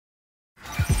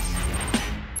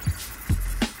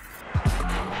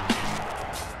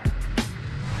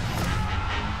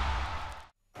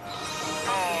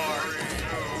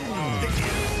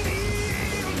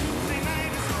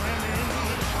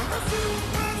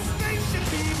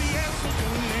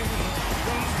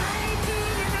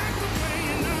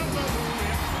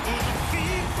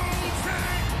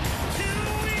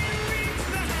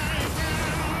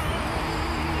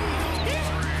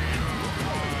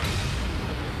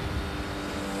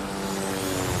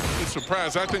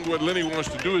surprised. I think what Lenny wants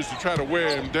to do is to try to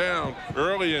wear him down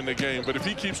early in the game. But if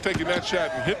he keeps taking that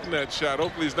shot and hitting that shot,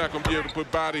 Oakley's not going to be able to put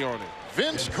body on him.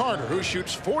 Vince Carter, who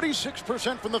shoots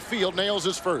 46% from the field, nails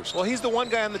his first. Well, he's the one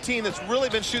guy on the team that's really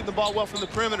been shooting the ball well from the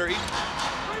perimeter. Here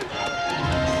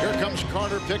comes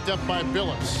Carter, picked up by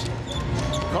Billups.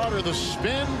 Carter the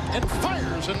spin and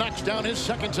fires and knocks down his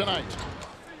second tonight.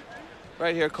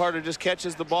 Right here, Carter just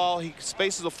catches the ball. He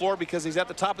spaces the floor because he's at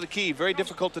the top of the key. Very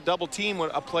difficult to double team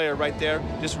a player right there.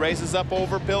 Just raises up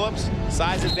over Billups.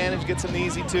 Size advantage gets him the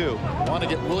easy two. Want to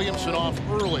get Williamson off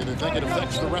early. They think it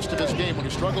affects the rest of his game. When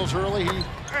he struggles early, he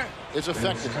is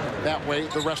effective that way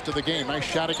the rest of the game. Nice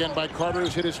shot again by Carter,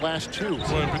 who's hit his last two.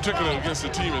 Well, in particular against a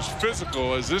team as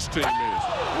physical as this team is.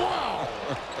 Wow!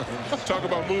 Talk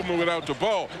about movement without the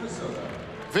ball.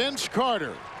 Vince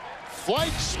Carter.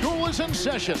 Flight school is in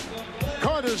session.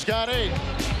 Carter's got 8.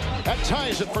 That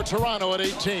ties it for Toronto at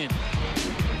 18.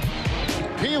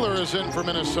 Peeler is in for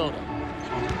Minnesota.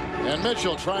 And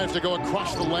Mitchell tries to go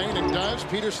across the lane and does.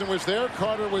 Peterson was there.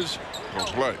 Carter was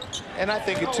play. And I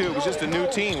think it too. It was just a new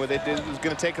team where it was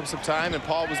going to take him some time, and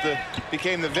Paul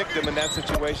became the victim in that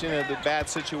situation, the bad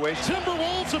situation.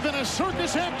 Timberwolves have been a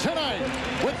circus act tonight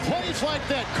with plays like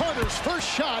that. Carter's first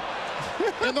shot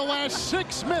in the last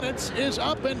 6 minutes is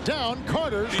up and down.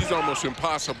 Carter's. He's almost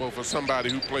impossible for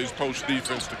somebody who plays post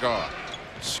defense to guard.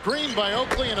 Screen by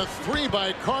Oakley and a 3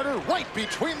 by Carter right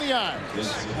between the eyes.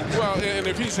 Well, and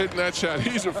if he's hitting that shot,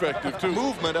 he's effective too.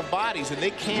 Movement of bodies, and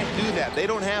they can't do that. They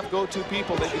don't have go-to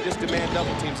people. They can just demand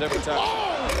double teams every time.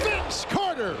 Oh, Vince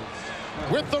Carter!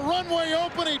 With the runway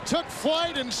open, he took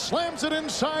flight and slams it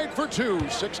inside for 2.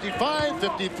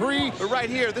 65-53. But right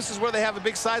here, this is where they have a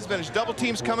big size advantage. Double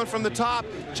teams coming from the top.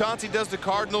 Chauncey does the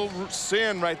cardinal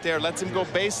sin right there. Lets him go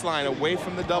baseline away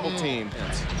from the double team.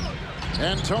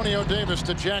 Antonio Davis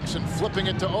to Jackson, flipping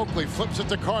it to Oakley, flips it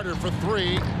to Carter for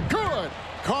 3. Good!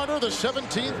 Carter, the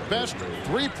 17th best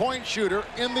three-point shooter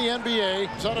in the NBA.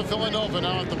 He's out of Villanova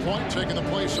now at the point, taking the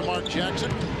place of Mark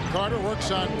Jackson. Carter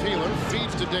works on Peeler,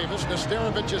 feeds to Davis.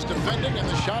 Nesterovic is defending, and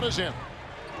the shot is in.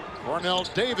 Cornell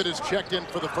David is checked in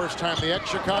for the first time. The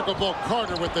ex-Chicago Bull.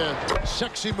 Carter with the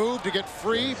sexy move to get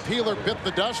free. Peeler bit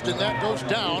the dust, and that goes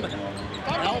down.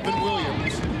 Alvin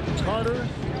Williams. Carter,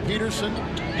 Peterson,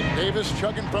 Davis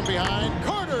chugging from behind.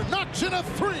 Carter knocks in a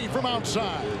 3 from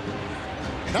outside.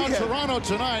 Now Toronto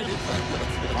tonight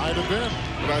might have been.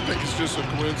 But I think it's just a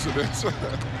coincidence.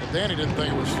 But Danny didn't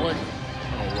think it was slick.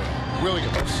 Oh, well.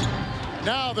 Williams.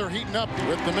 Now they're heating up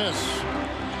with the miss.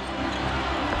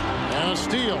 And a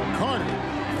steal.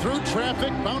 Carter through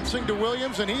traffic, bouncing to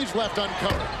Williams, and he's left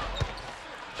uncovered.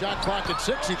 Shot clock at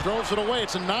 6. He throws it away.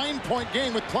 It's a 9-point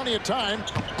game with plenty of time.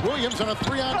 Williams on a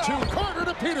 3-on-2. Carter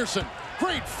to Peterson.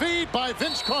 Great feed by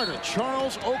Vince Carter.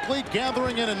 Charles Oakley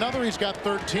gathering in another. He's got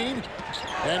 13.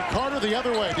 And Carter the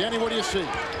other way. Danny, what do you see?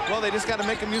 Well, they just got to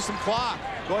make him use some clock.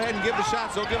 Go ahead and give the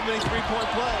shots. Don't give him any three-point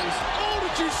plays. Oh,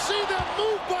 did you see that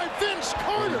move by Vince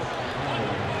Carter?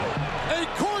 A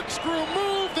corkscrew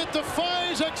move that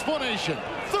defies explanation.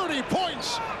 30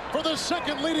 points for the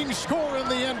second leading scorer in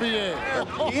the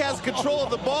NBA. He has control of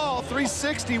the ball.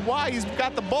 360. Why? He's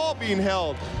got the ball being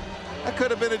held. That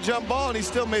could have been a jump ball, and he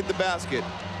still made the basket.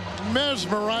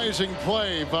 Mesmerizing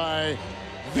play by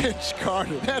Vince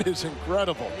Carter. That is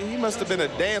incredible. He must have been a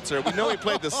dancer. We know he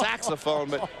played the saxophone,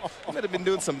 but he might have been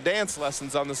doing some dance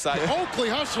lessons on the side. Oakley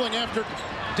hustling after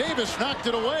Davis knocked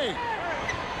it away.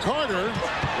 Carter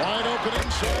wide open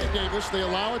inside Davis. They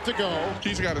allow it to go.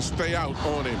 He's got to stay out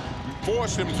on him.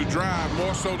 Force him to drive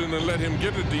more so than to let him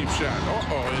get a deep shot.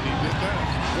 Uh-oh, and he did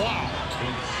that. Wow.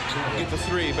 Get the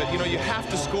 3, but you know, you have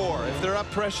to score. If they're up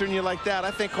pressuring you like that,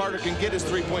 I think Carter can get his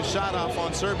three-point shot off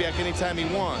on Serbiak anytime he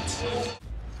wants.